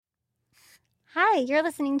Hi, you're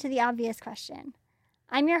listening to The Obvious Question.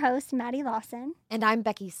 I'm your host, Maddie Lawson. And I'm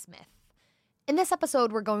Becky Smith. In this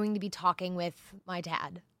episode, we're going to be talking with my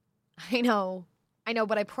dad. I know,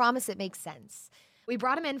 but I promise it makes sense. We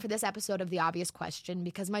brought him in for this episode of The Obvious Question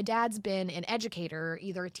because my dad's been an educator,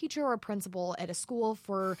 either a teacher or a principal at a school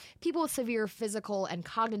for people with severe physical and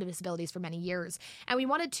cognitive disabilities for many years. And we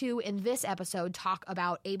wanted to, in this episode, talk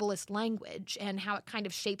about ableist language and how it kind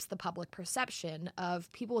of shapes the public perception of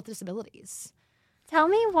people with disabilities. Tell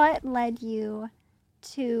me what led you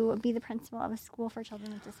to be the principal of a school for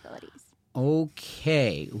children with disabilities.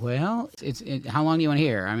 Okay, well, how long do you want to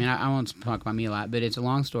hear? I mean, I won't talk about me a lot, but it's a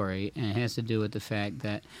long story, and it has to do with the fact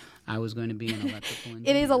that I was going to be an electrical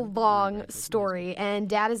engineer. It is a long story, and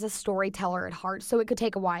Dad is a storyteller at heart, so it could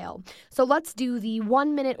take a while. So let's do the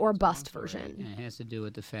 1 minute or bust version. And it has to do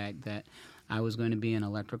with the fact that I was going to be an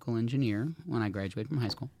electrical engineer when I graduated from high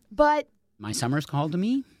school. But my summer's called to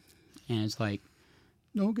me, and it's like,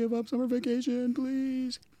 don't give up summer vacation,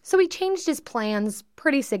 please. So he changed his plans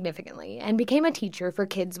pretty significantly and became a teacher for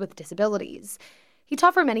kids with disabilities. He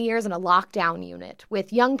taught for many years in a lockdown unit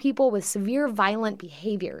with young people with severe violent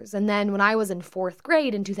behaviors. And then when I was in 4th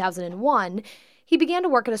grade in 2001, he began to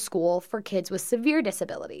work at a school for kids with severe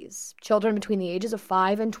disabilities, children between the ages of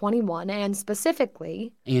 5 and 21, and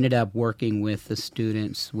specifically... I ended up working with the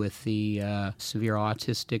students with the severe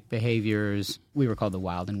autistic behaviors. We were called the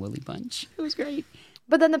Wild and Woolly Bunch. It was great.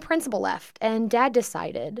 But then the principal left, and Dad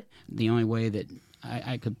decided... The only way that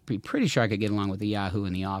I could be pretty sure I could get along with the Yahoo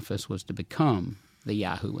in the office was to become the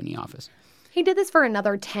Yahoo in the office. He did this for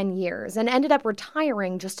another 10 years and ended up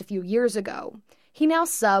retiring just a few years ago. He now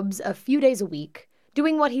subs a few days a week,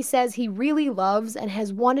 doing what he says he really loves and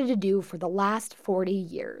has wanted to do for the last 40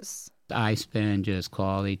 years. I spend just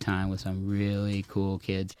quality time with some really cool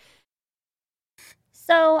kids.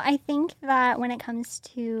 So I think that when it comes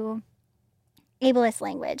to ableist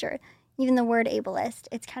language, or even the word ableist,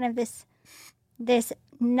 it's kind of this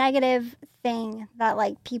negative thing that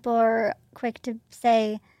like people are quick to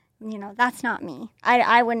say, that's not me.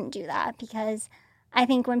 I wouldn't do that, because I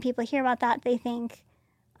think when people hear about that, they think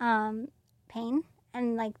pain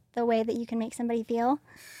and like the way that you can make somebody feel.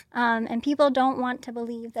 And people don't want to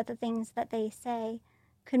believe that the things that they say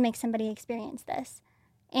could make somebody experience this.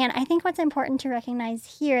 And I think what's important to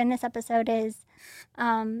recognize here in this episode is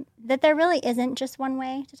that there really isn't just one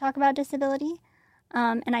way to talk about disability.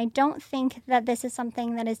 And I don't think that this is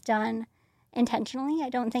something that is done intentionally. I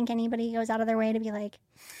don't think anybody goes out of their way to be like,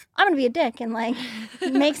 I'm going to be a dick and like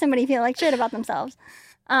make somebody feel like shit about themselves.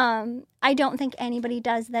 I don't think anybody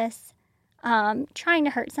does this trying to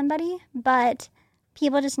hurt somebody, but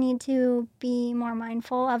people just need to be more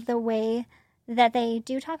mindful of the way that they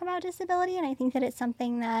do talk about disability. And I think that it's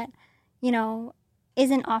something that,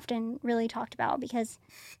 isn't often really talked about, because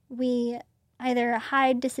we either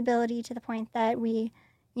hide disability to the point that we,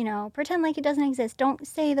 pretend like it doesn't exist. Don't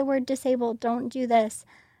say the word disabled. Don't do this.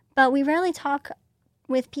 But we rarely talk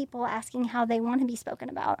with people asking how they want to be spoken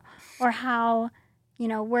about, or how,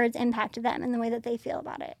 words impact them in the way that they feel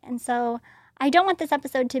about it. And so I don't want this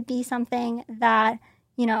episode to be something that,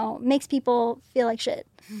 makes people feel like shit.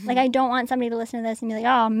 Mm-hmm. Like, I don't want somebody to listen to this and be like,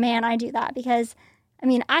 oh, man, I do that. Because,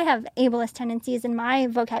 I have ableist tendencies in my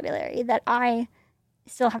vocabulary that I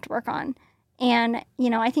still have to work on. And,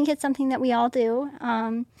 I think it's something that we all do.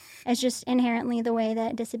 It's just inherently the way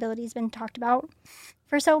that disability has been talked about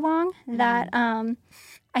for so long that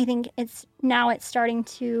I think it's starting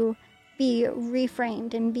to be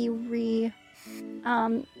reframed and be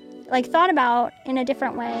thought about in a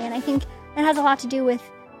different way. And I think it has a lot to do with,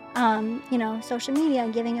 social media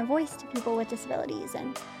and giving a voice to people with disabilities.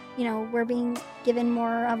 And, we're being given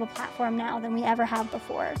more of a platform now than we ever have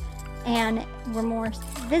before. And we're more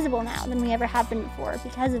visible now than we ever have been before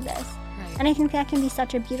because of this. Right. And I think that can be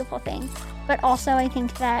such a beautiful thing. But also I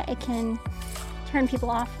think that it can turn people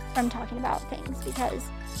off from talking about things because,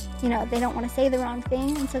 they don't want to say the wrong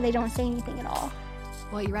thing, and so they don't say anything at all.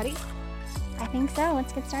 Well, you ready? I think so.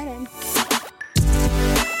 Let's get started.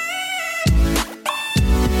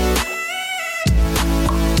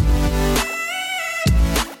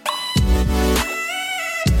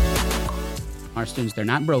 Our students, they're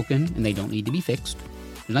not broken, and they don't need to be fixed.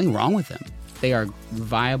 There's nothing wrong with them. They are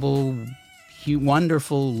viable,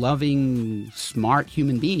 wonderful, loving, smart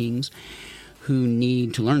human beings who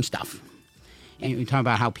need to learn stuff. And we talk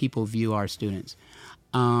about how people view our students.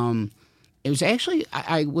 It was actually,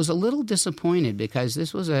 I was a little disappointed because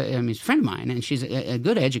this was a friend of mine, and she's a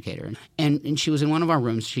good educator. And she was in one of our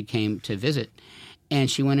rooms. She came to visit, and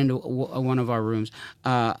she went into one of our rooms.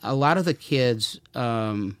 A lot of the kids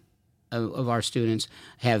of our students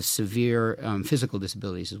have severe physical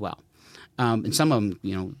disabilities as well. And some of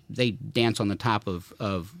them, they dance on the top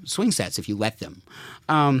of swing sets if you let them.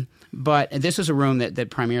 But this was a room that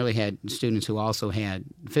primarily had students who also had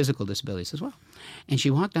physical disabilities as well. And she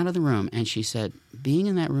walked out of the room and she said, being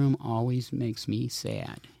in that room always makes me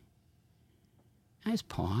sad. I just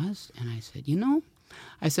paused and I said,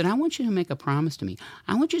 I said, I want you to make a promise to me.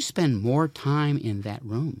 I want you to spend more time in that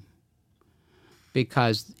room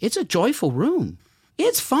because it's a joyful room.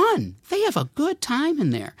 It's fun. They have a good time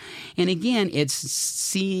in there. And again, it's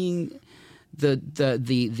seeing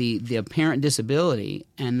the apparent disability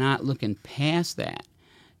and not looking past that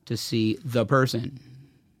to see the person.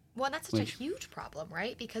 Well, that's such a huge problem,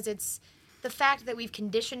 right? Because it's the fact that we've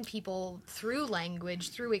conditioned people through language,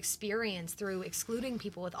 through experience, through excluding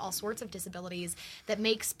people with all sorts of disabilities that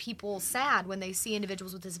makes people sad when they see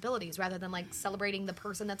individuals with disabilities rather than like celebrating the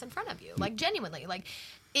person that's in front of you. Like genuinely, like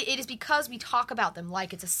it is because we talk about them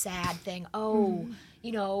like it's a sad thing. Oh,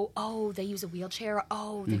 they use a wheelchair.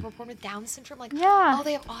 Oh, they were born with Down syndrome. Like, oh,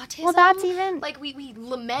 they have autism. Well, that's even like we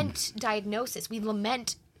lament diagnosis. We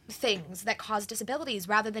lament things that cause disabilities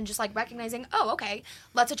rather than just like recognizing, oh, okay,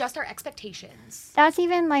 let's adjust our expectations. That's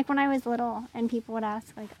even like when I was little and people would ask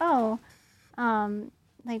like, oh,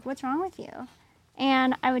 like what's wrong with you?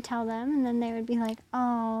 And I would tell them and then they would be like,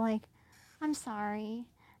 oh, like, I'm sorry.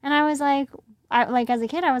 And I was like, as a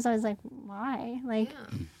kid, I was always like, why? Like,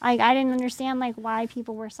 I didn't understand like why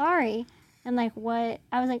people were sorry. And like what,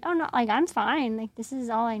 I was like, oh no, like I'm fine. Like this is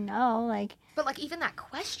all I know. Like, but like even that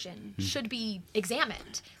question should be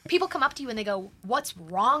examined. People come up to you and they go, what's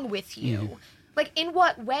wrong with you? Like in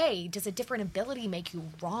what way does a different ability make you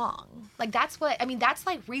wrong? Like that's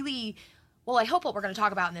like really, well, I hope what we're going to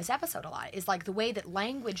talk about in this episode a lot is like the way that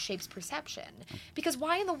language shapes perception. Because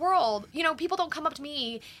why in the world, people don't come up to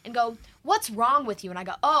me and go, what's wrong with you? And I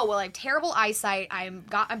go, oh, well, I have terrible eyesight. I'm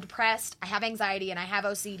depressed. I have anxiety and I have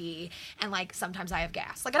OCD. And like, sometimes I have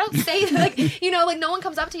gas. Like I don't say like, like no one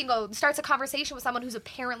comes up to you and starts a conversation with someone who's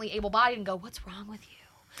apparently able-bodied and go, what's wrong with you?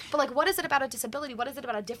 But like, what is it about a disability? What is it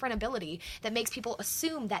about a different ability that makes people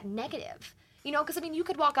assume that negative? Because you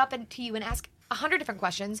could walk up to you and ask 100 different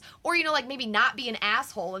questions, or, like maybe not be an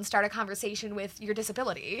asshole and start a conversation with your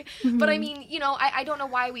disability. Mm-hmm. But I don't know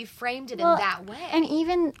why we framed it in that way. And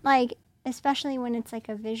even like, especially when it's like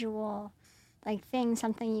a visual like thing,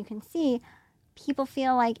 something you can see, people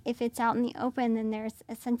feel like if it's out in the open, then there's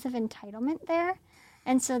a sense of entitlement there.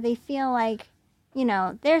 And so they feel like,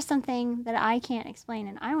 there's something that I can't explain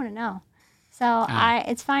and I want to know. So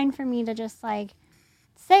it's fine for me to just like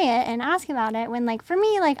say it and ask about it when like for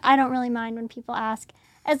me like I don't really mind when people ask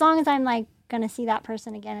as long as I'm like gonna see that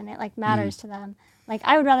person again and it like matters to them. Like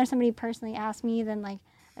I would rather somebody personally ask me than like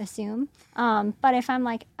assume. But if I'm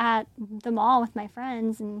like at the mall with my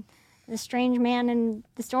friends and the strange man in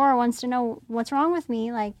the store wants to know what's wrong with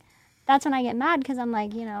me, like that's when I get mad because I'm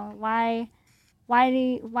like, why do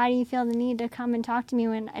you feel the need to come and talk to me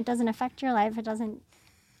when it doesn't affect your life? It doesn't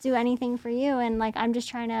do anything for you, and like I'm just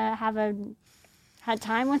trying to had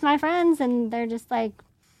time with my friends, and they're just like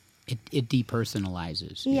it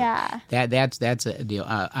depersonalizes. Yeah, that's a deal.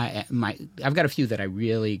 I've got a few that I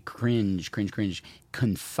really cringe.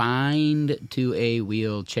 Confined to a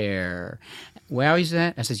wheelchair. Well, I always say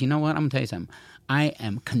that. I says, you know what? I'm gonna tell you something. I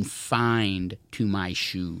am confined to my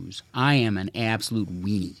shoes. I am an absolute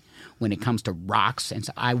weenie when it comes to rocks, and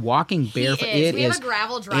so walking barefoot. We have a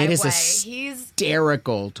gravel driveway. It is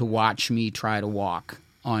hysterical to watch me try to walk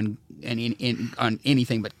on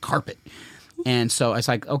anything but carpet. And so it's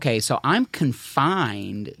like, okay, so I'm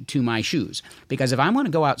confined to my shoes because if I want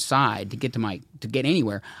to go outside to get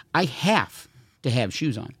anywhere, I have to have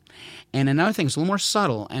shoes on. And another thing is a little more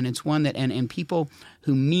subtle, and it's one that and people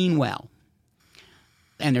who mean well,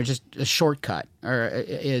 and they're just a shortcut, or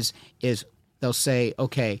is they'll say,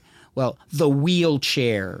 okay, well, the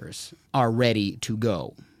wheelchairs are ready to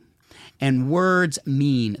go, and words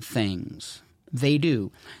mean things. They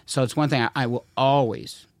do. So it's one thing I will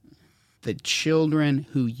always, the children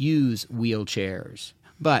who use wheelchairs,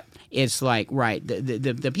 but it's like, right,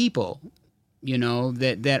 the people,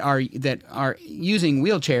 that are using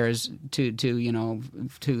wheelchairs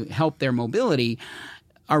to help their mobility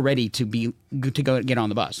are ready to go get on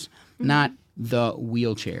the bus, not the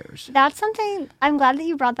wheelchairs. That's something, I'm glad that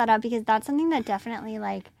you brought that up because that's something that definitely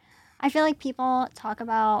like, I feel like people talk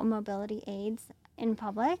about mobility aids in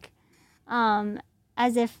public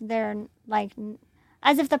as if they're like,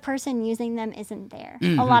 as if the person using them isn't there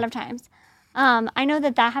a lot of times. I know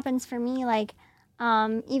that happens for me, like,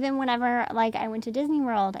 even whenever, like, I went to Disney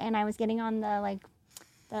World and I was getting on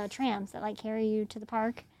the trams that, like, carry you to the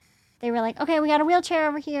park. they were like, okay, we got a wheelchair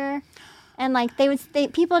over here. And like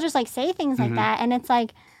people just like say things like that. And it's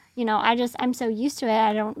like, you know, I'm so used to it.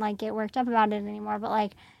 I don't like get worked up about it anymore. But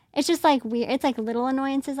like, it's just like weird. It's like little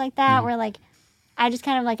annoyances like that where like, I just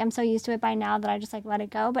kind of like, I'm so used to it by now that I just like let it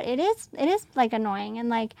go. But it is like annoying. And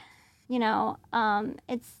like, you know,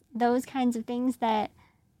 it's those kinds of things that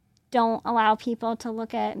don't allow people to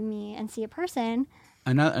look at me and see a person.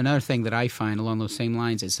 Another thing that I find along those same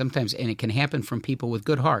lines is sometimes, and it can happen from people with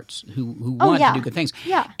good hearts who want to do good things.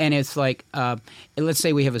 Yeah. And it's like, let's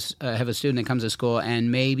say we have a student that comes to school,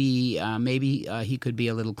 and maybe he could be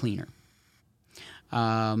a little cleaner.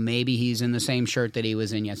 Maybe he's in the same shirt that he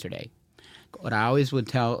was in yesterday. What I always would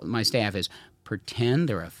tell my staff is, pretend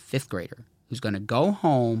they're a fifth grader who's going to go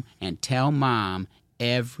home and tell mom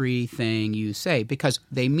everything you say, because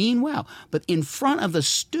they mean well. But in front of the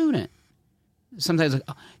student, sometimes like,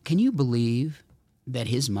 oh, can you believe that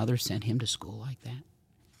his mother sent him to school like that?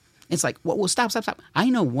 It's like, well, stop. I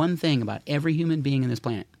know one thing about every human being on this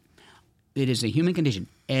planet. It is a human condition.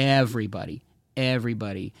 Everybody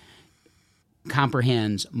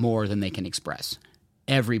comprehends more than they can express.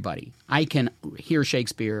 Everybody. I can hear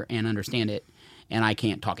Shakespeare and understand it, and I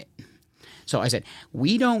can't talk it. So I said,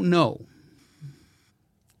 we don't know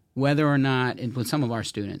whether or not, and with some of our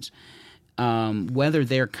students, whether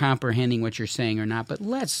they're comprehending what you're saying or not, but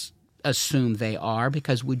let's assume they are,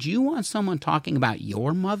 because would you want someone talking about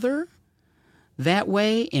your mother that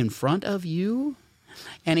way in front of you?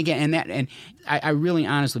 And again, and I really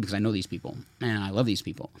honestly, because I know these people and I love these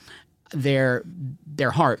people, their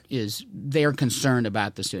heart is, they're concerned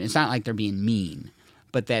about the student. It's not like they're being mean,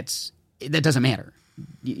 but that doesn't matter.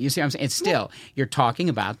 You see what I'm saying? It's still, you're talking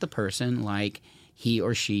about the person like he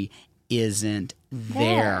or she isn't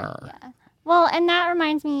there. Yeah. Well, and that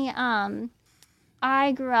reminds me,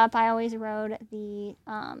 I grew up, I always rode the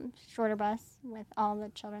shorter bus with all the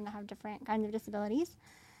children that have different kinds of disabilities.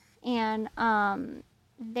 And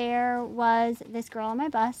there was this girl on my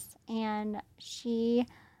bus, and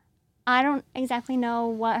I don't exactly know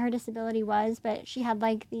what her disability was, but she had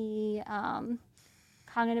like the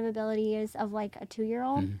cognitive abilities of like a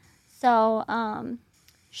 2-year-old. Mm-hmm. So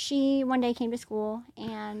she one day came to school,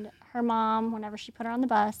 and her mom, whenever she put her on the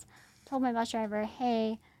bus, told my bus driver,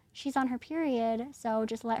 hey, she's on her period, so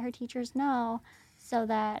just let her teachers know so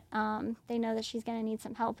that they know that she's going to need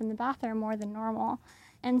some help in the bathroom more than normal.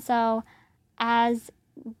 And so as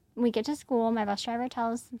we get to school, my bus driver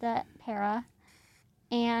tells the para,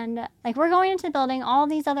 and like we're going into the building, all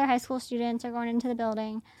these other high school students are going into the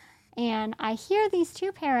building, and I hear these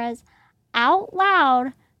 2 paras out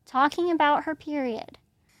loud talking about her period.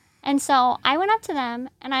 And so I went up to them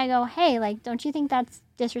and I go, hey, like, don't you think that's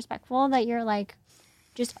disrespectful that you're like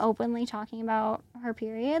just openly talking about her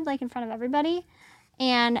period, like in front of everybody?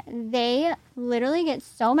 And they literally get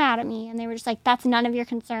so mad at me, and they were just like, that's none of your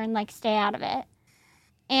concern, like, stay out of it.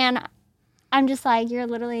 And I'm just like, you're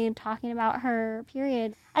literally talking about her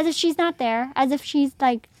period as if she's not there, as if she's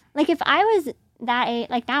like if I was that age,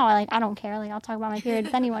 like now, like, I don't care, like, I'll talk about my period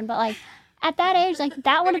with anyone, but like at that age, like,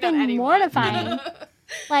 that would have been mortifying.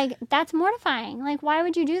 Like, that's mortifying. Like, why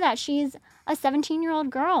would you do that? She's a 17-year-old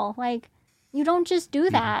girl. Like, you don't just do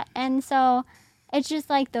that. And so it's just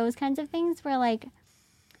like those kinds of things where like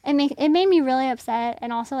it made me really upset,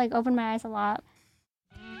 and also like opened my eyes a lot.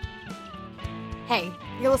 Hey,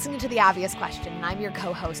 you're listening to The Obvious Question, and I'm your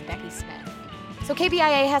co-host, Becky Smith. So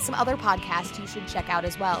KBIA has some other podcasts you should check out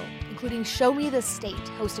as well, including Show Me the State,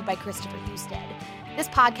 hosted by Christopher Husted. This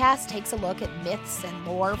podcast takes a look at myths and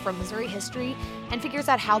lore from Missouri history and figures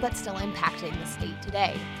out how that's still impacting the state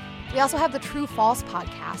today. We also have the True False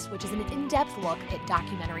podcast, which is an in-depth look at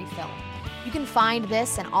documentary film. You can find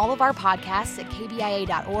this and all of our podcasts at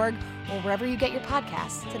kbia.org or wherever you get your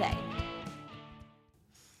podcasts today.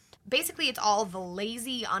 Basically, it's all the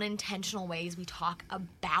lazy, unintentional ways we talk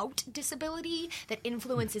about disability that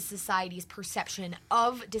influences society's perception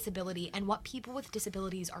of disability and what people with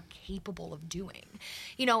disabilities are capable of doing.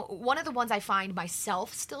 You know, one of the ones I find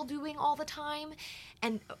myself still doing all the time,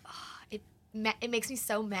 and it makes me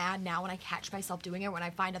so mad now when I catch myself doing it, when I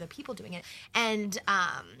find other people doing it. And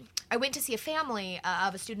I went to see a family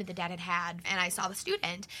of a student that Dad had, and I saw the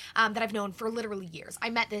student that I've known for literally years. I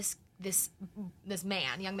met this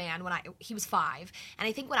young man, when he was 5, and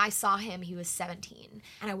I think when I saw him, he was 17.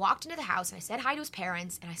 And I walked into the house, and I said hi to his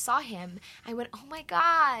parents, and I saw him. I went, oh my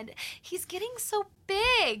God, he's getting so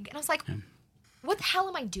big. And I was like, what the hell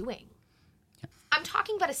am I doing? I'm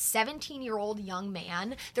talking about a 17-year-old young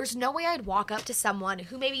man. There's no way I'd walk up to someone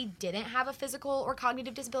who maybe didn't have a physical or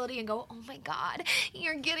cognitive disability and go, oh my God,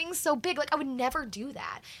 you're getting so big. Like, I would never do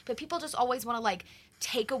that. But people just always want to, like,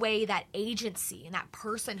 take away that agency and that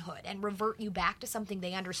personhood and revert you back to something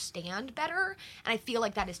they understand better. And I feel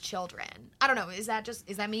like that is children. I don't know. Is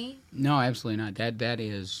that me? No, absolutely not. That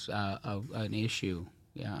is an issue.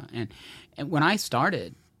 Yeah. And when I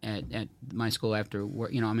started at my school after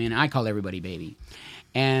work, I called everybody baby.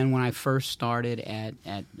 And when I first started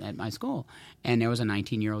at my school, and there was a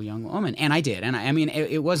 19-year-old young woman, and I did, and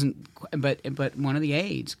it wasn't, but one of the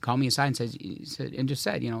aides called me aside and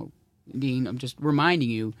said, Dean, I'm just reminding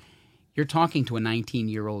you, you're talking to a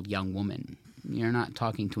 19-year-old young woman. You're not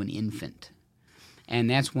talking to an infant. And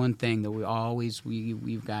that's one thing that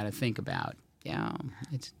we've got to think about. Yeah,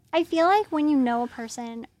 I feel like when you know a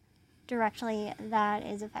person directly that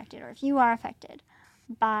is affected, or if you are affected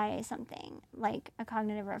by something like a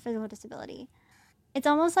cognitive or a physical disability, it's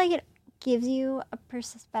almost like it gives you a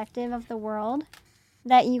perspective of the world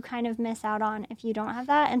that you kind of miss out on if you don't have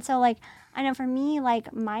that. And so, like, I know for me,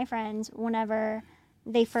 like, my friends, whenever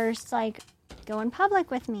they first, like, go in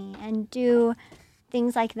public with me and do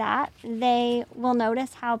things like that, they will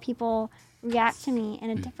notice how people react to me in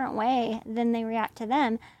a different way than they react to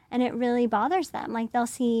them. And it really bothers them. Like, they'll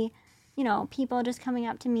see, people just coming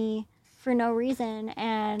up to me for no reason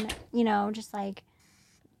and, just, like,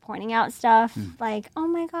 pointing out stuff like, oh,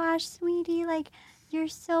 my gosh, sweetie, like, you're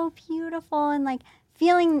so beautiful, and, like,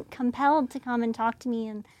 feeling compelled to come and talk to me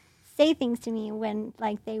and say things to me when,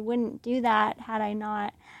 like, they wouldn't do that had I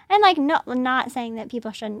not. And, like, not saying that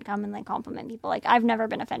people shouldn't come and, like, compliment people. Like, I've never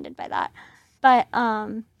been offended by that. But,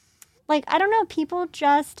 like, I don't know, people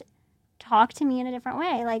just talk to me in a different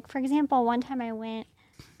way. Like, for example, one time I went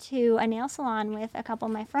to a nail salon with a couple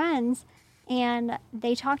of my friends, and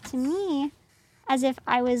they talked to me as if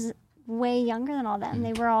I was way younger than all them.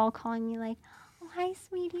 They were all calling me, like, oh, hi,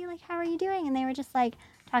 sweetie, like, how are you doing? And they were just, like,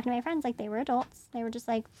 talking to my friends like they were adults. They were just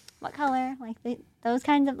like, what color? Like, those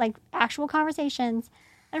kinds of, like, actual conversations.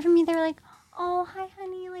 And for me, they were like, oh, hi,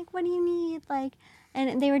 honey, like, what do you need? Like,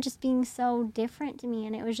 and they were just being so different to me.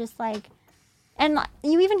 And it was just, like, and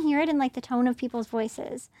you even hear it in, like, the tone of people's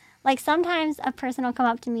voices. Like, sometimes a person will come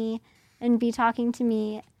up to me and be talking to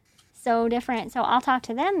me so different. So I'll talk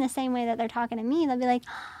to them the same way that they're talking to me. They'll be like,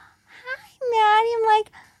 hi, Maddie. I'm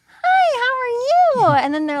like, hi, how are you?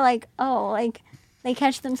 And then they're like, oh, like, they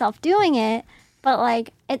catch themselves doing it. But,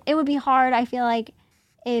 like, it would be hard, I feel like,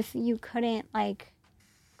 if you couldn't, like,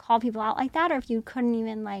 call people out like that, or if you couldn't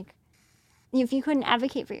even, like, if you couldn't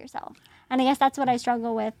advocate for yourself. And I guess that's what I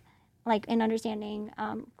struggle with, like, in understanding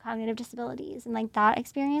cognitive disabilities and, like, that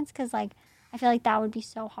experience, because, like, I feel like that would be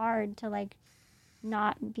so hard to, like,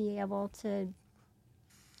 not be able to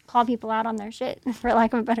call people out on their shit, for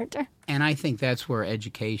lack of a better term. And I think that's where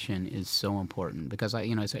education is so important, because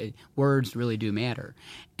words really do matter.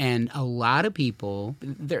 And a lot of people,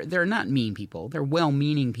 they're not mean people. They're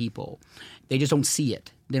well-meaning people. They just don't see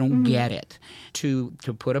it. They don't get it. To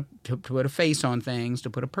put a face on things, to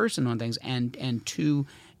put a person on things, and to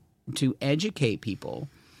educate people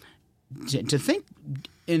to think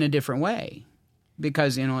in a different way.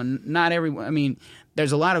 Because, not everyone,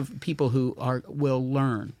 there's a lot of people who will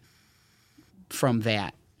learn from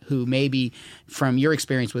that, who maybe from your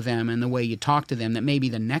experience with them and the way you talk to them, that maybe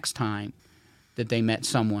the next time that they met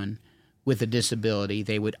someone with a disability,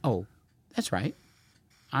 they would, oh, that's right,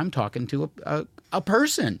 I'm talking to a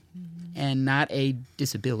person and not a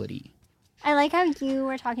disability. I like how you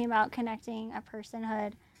were talking about connecting a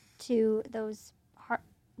personhood to those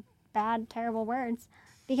bad, terrible words,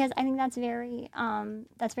 because I think that's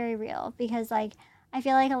very real. Because, like, I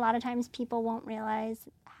feel like a lot of times people won't realize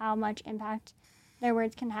how much impact their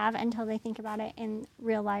words can have until they think about it in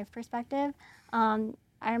real life perspective.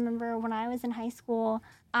 I remember when I was in high school,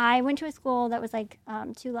 I went to a school that was like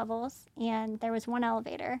 2 levels, and there was one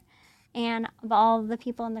elevator. And all the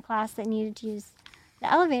people in the class that needed to use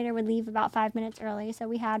the elevator would leave about 5 minutes early, so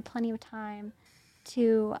we had plenty of time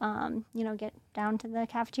to get down to the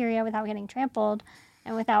cafeteria without getting trampled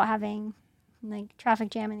and without having, like,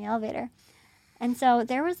 traffic jam in the elevator. And so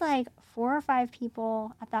there was, like, 4 or 5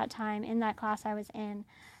 people at that time in that class I was in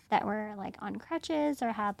that were, like, on crutches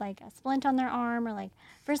or had, like, a splint on their arm, or, like,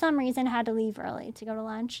 for some reason had to leave early to go to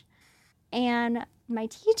lunch. And my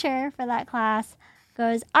teacher for that class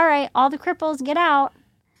goes, all right, all the cripples get out.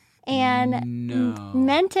 And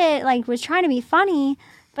meant it, like, was trying to be funny.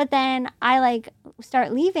 But then I, like,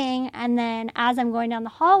 start leaving, and then as I'm going down the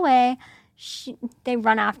hallway, they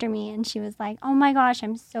run after me, and she was like, oh my gosh,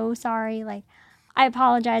 I'm so sorry. Like, I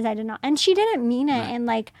apologize, I did not. And she didn't mean it in,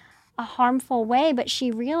 like, a harmful way, but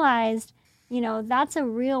she realized, that's a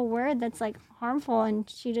real word that's like harmful, and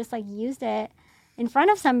she just like used it in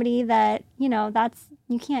front of somebody that, you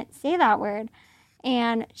can't say that word.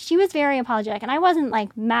 And she was very apologetic, and I wasn't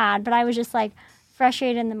like mad, but I was just like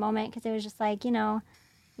frustrated in the moment, because it was just like,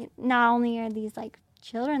 not only are these like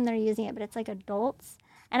children that are using it, but it's like adults.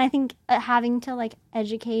 And I think having to like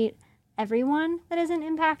educate everyone that isn't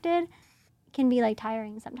impacted can be like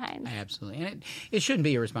tiring sometimes. Absolutely. And it shouldn't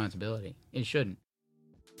be a responsibility. It shouldn't.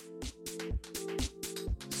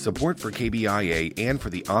 Support for KBIA and for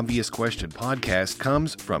the Obvious Question podcast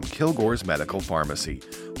comes from Kilgore's Medical Pharmacy,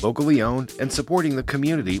 locally owned and supporting the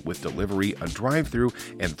community with delivery, a drive-through,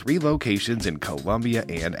 and 3 locations in Columbia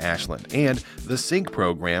and Ashland, and the Sync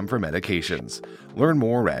program for medications. Learn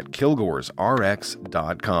more at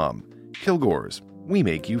kilgoresrx.com. Kilgore's, we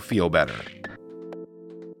make you feel better.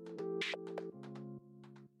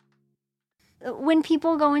 When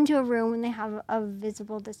people go into a room and they have a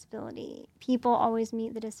visible disability, people always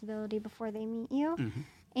meet the disability before they meet you. Mm-hmm.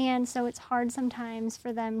 And so it's hard sometimes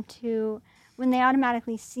for them to, when they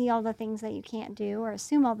automatically see all the things that you can't do or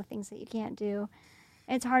assume all the things that you can't do,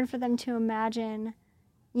 it's hard for them to imagine,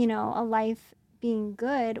 a life being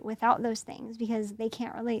good without those things, because they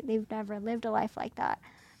can't relate. They've never lived a life like that.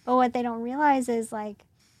 But what they don't realize is like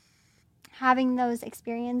having those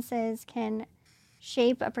experiences can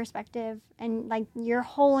shape a perspective, and like your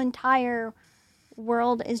whole entire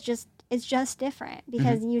world is just different,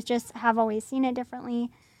 because you just have always seen it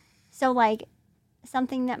differently. So like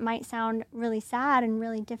something that might sound really sad and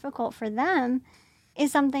really difficult for them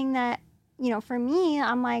is something that, for me,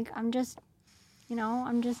 I'm like, I'm just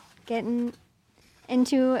getting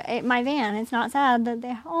into my van. It's not sad that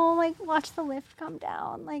they watch the lift come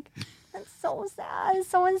down. Like, that's so sad. It's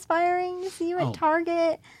so inspiring to see you at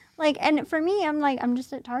Target. Like, and for me, I'm like, I'm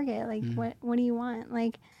just at Target. Like, what do you want?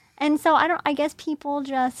 Like, and so I guess people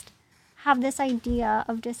just have this idea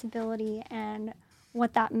of disability and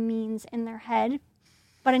what that means in their head.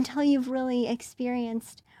 But until you've really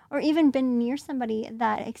experienced, or even been near somebody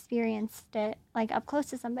that experienced it, like up close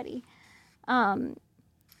to somebody,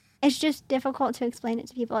 it's just difficult to explain it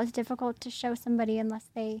to people. It's difficult to show somebody unless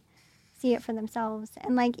they see it for themselves.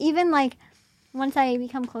 And like, even like once I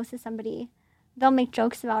become close to somebody, they'll make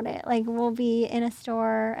jokes about it. Like, we'll be in a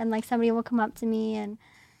store and like somebody will come up to me and,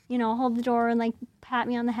 hold the door and like pat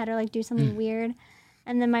me on the head or like do something weird.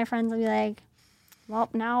 And then my friends will be like, well,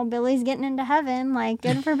 now Billy's getting into heaven. Like,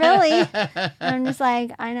 good for Billy. And I'm just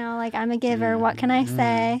like, I know, like, I'm a giver. What can I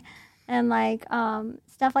say? And like,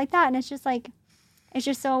 stuff like that. And it's just like, it's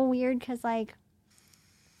just so weird, because like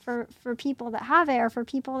for people that have it, or for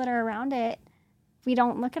people that are around it, we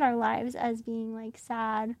don't look at our lives as being like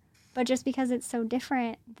sad. But just because it's so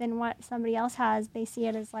different than what somebody else has, they see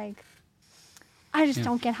it as like, I just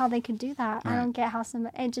don't get how they could do that. Right. I don't get how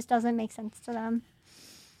it just doesn't make sense to them.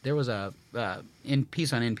 There was a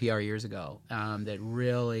piece on NPR years ago that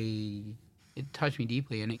really, it touched me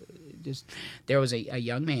deeply. And there was a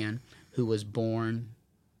young man who was born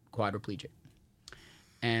quadriplegic,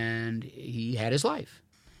 and he had his life.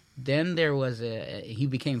 Then there was he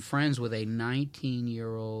became friends with a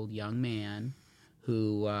 19-year-old young man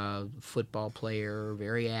who, football player,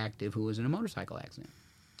 very active, who was in a motorcycle accident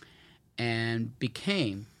and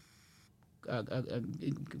became a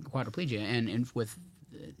quadriplegia and with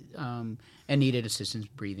and needed assistance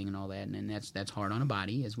breathing and all that, and that's hard on a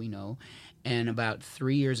body, as we know. And about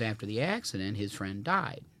 3 years after the accident, his friend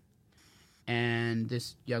died, and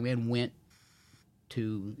this young man went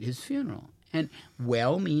to his funeral, and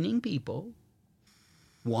well-meaning people,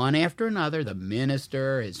 one after another, the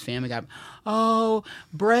minister, his family got, oh,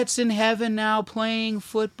 Brett's in heaven now playing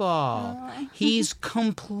football. Oh. He's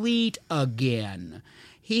complete again.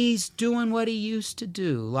 He's doing what he used to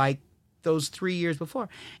do, like those 3 years before.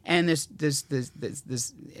 And this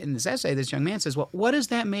in this essay, this young man says, well, what does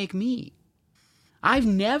that make me? I've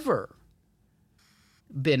never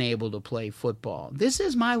been able to play football. This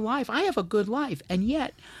is my life. I have a good life. And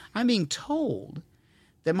yet I'm being told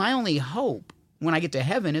that my only hope when I get to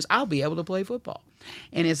heaven is I'll be able to play football.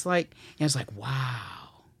 And it's like wow,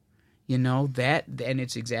 that, and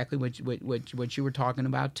it's exactly what you were talking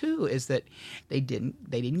about too, is that they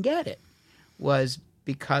didn't get it, was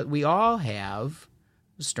because we all have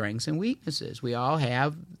strengths and weaknesses. We all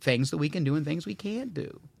have things that we can do and things we can't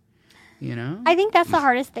do. I think that's the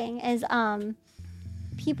hardest thing is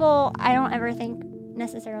people, I don't ever think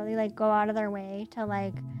necessarily like go out of their way to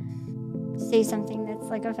like say something that's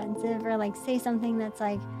like offensive or like say something that's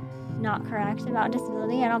like not correct about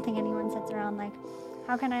disability. I don't think anyone sits around like,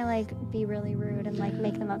 how can I like be really rude and like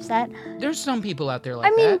make them upset? There's some people out there like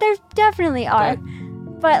that. I mean, there definitely are.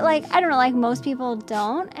 But, like, I don't know, like, most people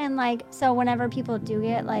don't. And, like, so whenever people do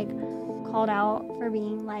get, like, called out for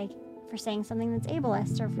being, like, for saying something that's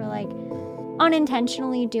ableist or for, like,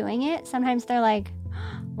 unintentionally doing it, sometimes they're like,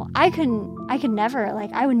 well, I could never,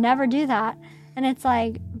 like, I would never do that. And it's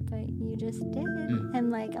like, but you just did.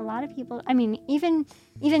 And, like, a lot of people, I mean, even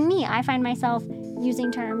me, I find myself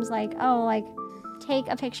using terms like, oh, like, take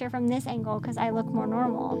a picture from this angle because I look more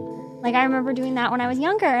normal. Like, I remember doing that when I was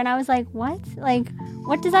younger, and I was like, what? Like,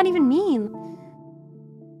 what does that even mean?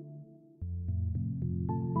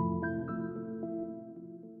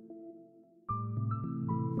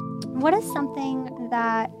 What is something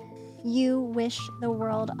that you wish the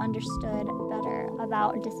world understood better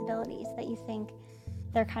about disabilities that you think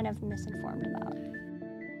they're kind of misinformed about?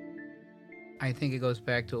 I think it goes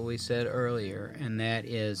back to what we said earlier, and that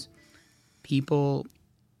is people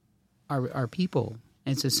are people.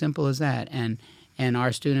 It's as simple as that. And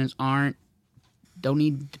our students don't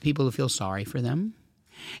need people to feel sorry for them.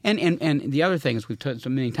 And the other thing is, we've talked so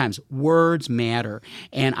many times, words matter.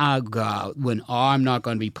 And I'm not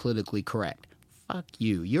going to be politically correct. Fuck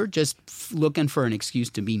you. You're just looking for an excuse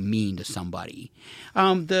to be mean to somebody.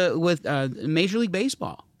 With Major League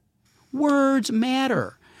Baseball, words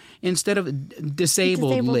matter. Instead of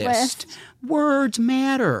disabled list, words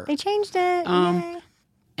matter. They changed it. Yay.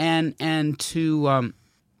 And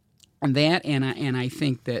I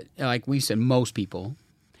think that, like we said, most people,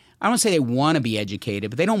 I don't say they want to be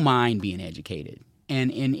educated, but they don't mind being educated.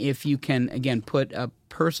 And if you can, again, put a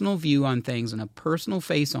personal view on things and a personal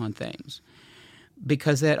face on things,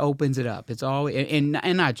 because that opens it up. It's all, and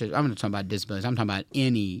not just, I'm not talking about disabilities, I'm talking about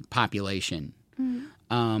any population,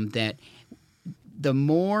 that the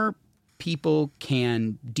more people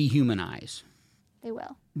can dehumanize,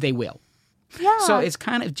 they will. Yeah. So it's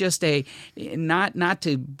kind of just not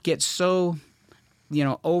to get so,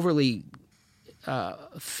 overly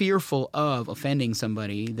fearful of offending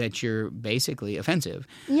somebody that you're basically offensive.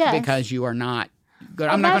 Yes. Because you are not good.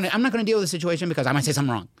 I'm not going to deal with the situation because I might say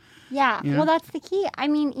something wrong. Yeah. You know? Well, that's the key. I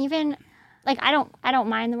mean, even like I don't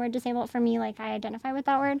mind the word disabled. For me, like, I identify with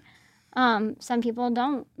that word. Some people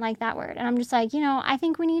don't like that word, and I'm just like, I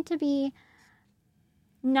think we need to be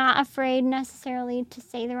not afraid necessarily to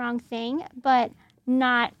say the wrong thing, but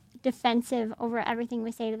not defensive over everything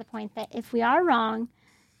we say, to the point that if we are wrong,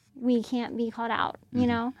 we can't be called out.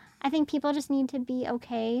 I think people just need to be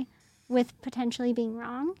okay with potentially being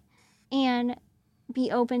wrong and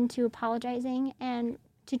be open to apologizing and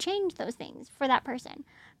to change those things for that person.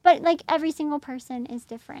 But, like, every single person is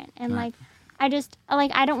different. And, Right. I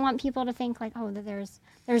don't want people to think, like, oh, that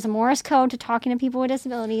there's a Morse code to talking to people with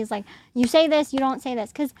disabilities. Like, you say this, you don't say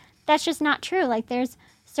this. Because that's just not true. Like, there's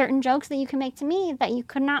certain jokes that you can make to me that you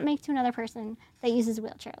could not make to another person that uses a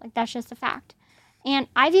wheelchair. Like, that's just a fact. And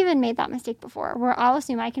I've even made that mistake before, where I'll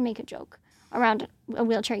assume I can make a joke around a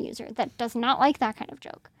wheelchair user that does not like that kind of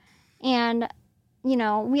joke. And,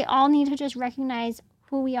 we all need to just recognize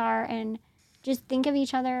who we are and just think of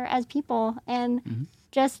each other as people and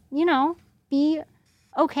just, be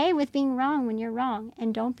okay with being wrong when you're wrong,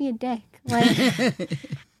 and don't be a dick. Like,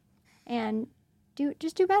 and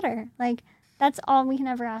just do better. Like, that's all we can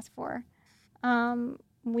ever ask for.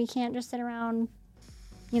 We can't just sit around,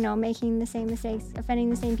 making the same mistakes, offending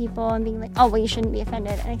the same people, and being like, oh, well, you shouldn't be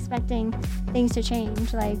offended, and expecting things to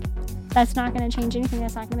change. Like, that's not going to change anything.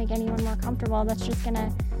 That's not going to make anyone more comfortable. That's just going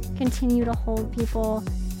to continue to hold people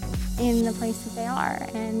in the place that they are,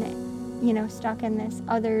 and stuck in this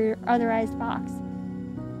otherized box.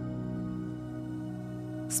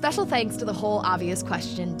 Special thanks to the whole Obvious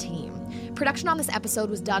Question team. Production on this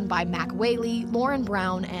episode was done by Mac Whaley, Lauren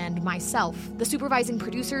Brown, and myself. The supervising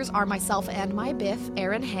producers are myself and my Biff,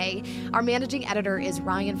 Aaron Hay. Our managing editor is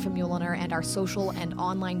Ryan Famuliner, and our social and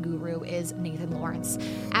online guru is Nathan Lawrence.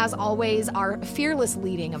 As always, our fearless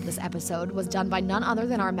leading of this episode was done by none other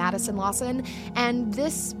than our Madison Lawson, and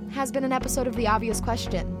this has been an episode of The Obvious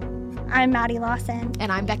Question. I'm Maddie Lawson.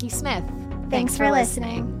 And I'm Becky Smith. Thanks for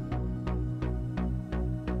listening.